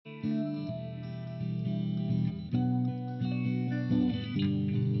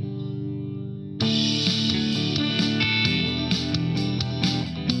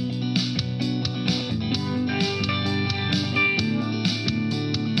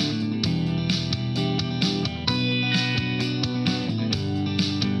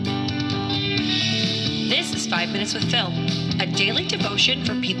5 Minutes with Phil, a daily devotion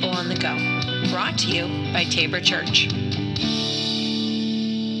for people on the go. Brought to you by Tabor Church.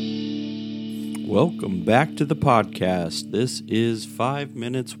 Welcome back to the podcast. This is 5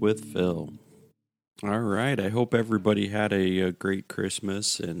 Minutes with Phil. All right, I hope everybody had a great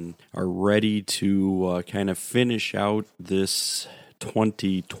Christmas and are ready to kind of finish out this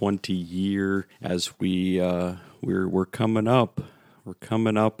 2020 year as we're coming up. We're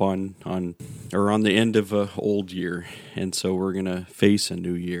coming up on the end of an old year, and so we're going to face a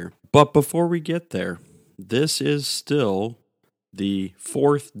new year. But before we get there, this is still the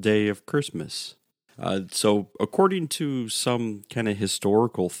fourth day of Christmas. So according to some kind of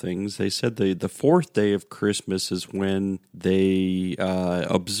historical things, they said the fourth day of Christmas is when they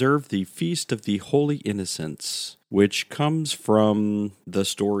observe the Feast of the Holy Innocents, which comes from the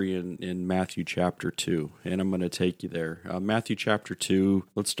story in Matthew chapter 2. And I'm going to take you there. Matthew chapter 2,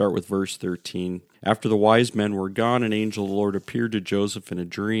 let's start with verse 13. After the wise men were gone, an angel of the Lord appeared to Joseph in a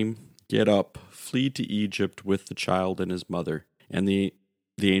dream. Get up, flee to Egypt with the child and his mother. And the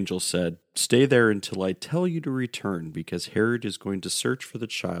angel said, "Stay there until I tell you to return, because Herod is going to search for the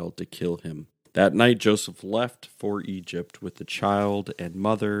child to kill him." That night Joseph left for Egypt with the child and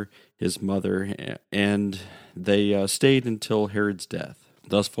his mother, and they stayed until Herod's death.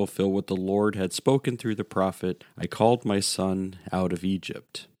 Thus fulfill what the Lord had spoken through the prophet, "I called my son out of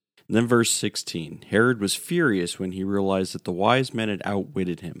Egypt." And then verse 16, Herod was furious when he realized that the wise men had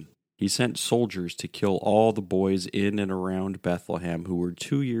outwitted him. He sent soldiers to kill all the boys in and around Bethlehem who were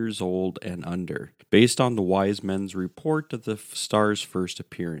 2 years old and under, based on the wise men's report of the star's first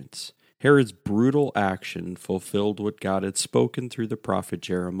appearance. Herod's brutal action fulfilled what God had spoken through the prophet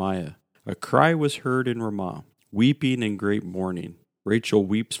Jeremiah. A cry was heard in Ramah, weeping in great mourning. Rachel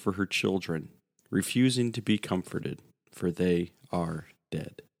weeps for her children, refusing to be comforted, for they are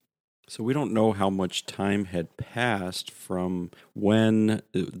dead. So we don't know how much time had passed from when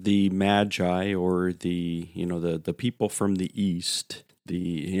the Magi, or the people from the east,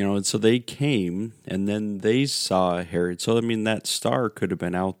 and so they came and then they saw Herod. So I mean, that star could have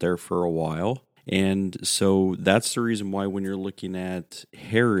been out there for a while. And so that's the reason why when you're looking at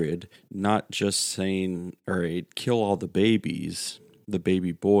Herod, not just saying, all right, kill all the babies, the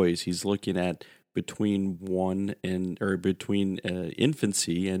baby boys, he's looking at between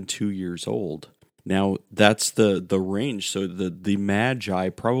infancy and 2 years old. Now that's the range. So the Magi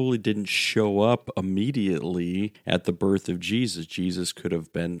probably didn't show up immediately at the birth of Jesus. Jesus could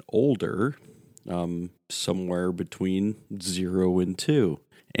have been older, somewhere between 0 and 2.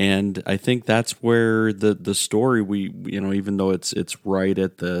 And I think that's where the story, even though it's right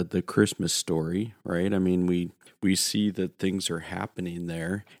at the Christmas story, right? I mean, we see that things are happening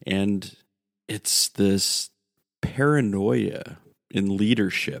there, and it's this paranoia in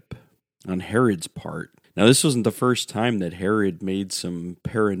leadership on Herod's part. Now, this wasn't the first time that Herod made some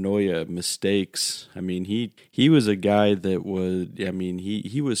paranoia mistakes. I mean, he was a guy that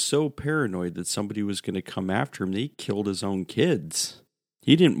he was so paranoid that somebody was going to come after him that he killed his own kids.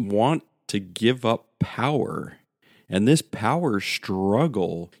 He didn't want to give up power. And this power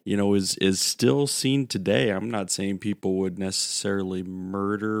struggle, is still seen today. I'm not saying people would necessarily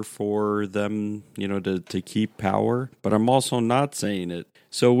murder for them, to keep power, but I'm also not saying it.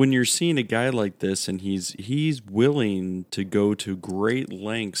 So when you're seeing a guy like this and he's willing to go to great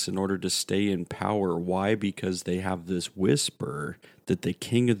lengths in order to stay in power, why? Because they have this whisper that the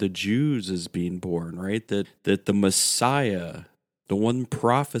King of the Jews is being born, right? That the Messiah, the one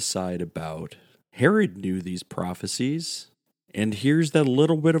prophesied about. Herod knew these prophecies, and here's that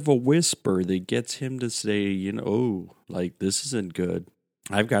little bit of a whisper that gets him to say, this isn't good.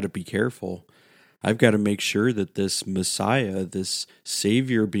 I've got to be careful. I've got to make sure that this Messiah, this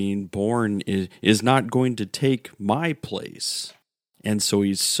Savior being born, is not going to take my place. And so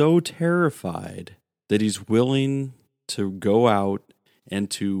he's so terrified that he's willing to go out and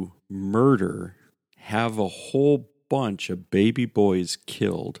to murder, have a whole bunch of baby boys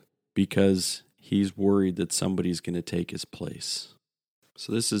killed because he's worried that somebody's going to take his place.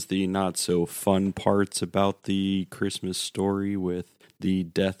 So this is the not so fun parts about the Christmas story with the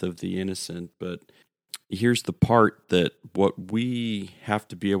death of the innocent. But here's the part that what we have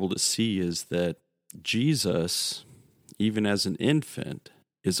to be able to see is that Jesus, even as an infant,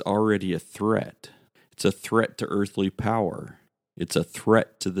 is already a threat. It's a threat to earthly power. It's a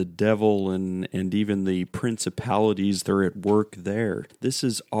threat to the devil and even the principalities that are at work there. This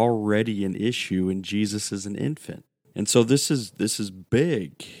is already an issue, and Jesus is an infant. And so this is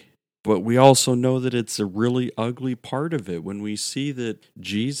big. But we also know that it's a really ugly part of it when we see that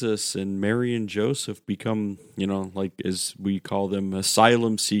Jesus and Mary and Joseph become, like as we call them,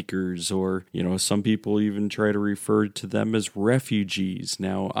 asylum seekers, or, some people even try to refer to them as refugees.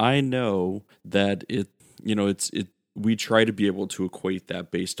 Now, I know that we try to be able to equate that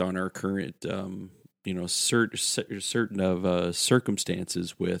based on our current certain of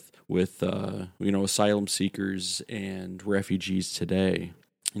circumstances with asylum seekers and refugees today.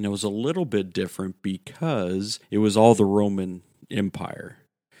 And it was a little bit different because it was all the Roman Empire.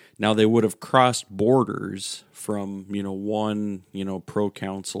 Now, they would have crossed borders from, one,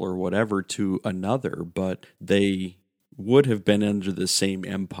 proconsul or whatever to another, but they would have been under the same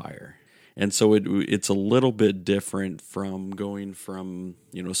empire. And so it's a little bit different from going from,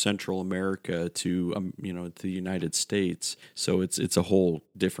 Central America to, to the United States. So it's a whole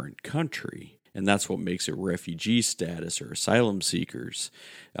different country. And that's what makes it refugee status or asylum seekers.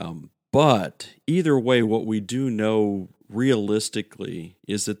 But either way, what we do know realistically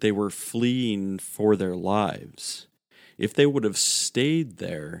is that they were fleeing for their lives. If they would have stayed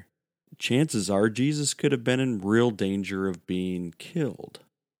there, chances are Jesus could have been in real danger of being killed.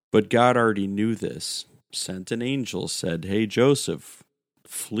 But God already knew this, sent an angel, said, "Hey, Joseph,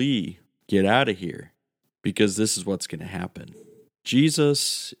 flee, get out of here, because this is what's going to happen."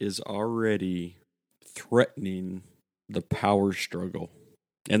 Jesus is already threatening the power struggle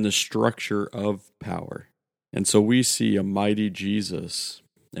and the structure of power. And so we see a mighty Jesus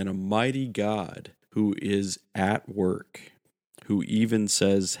and a mighty God who is at work, who even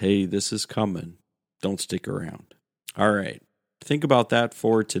says, "Hey, this is coming. Don't stick around." All right. Think about that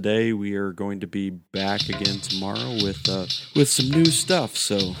for today. We are going to be back again tomorrow with some new stuff.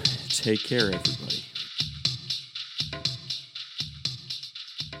 So take care, everybody.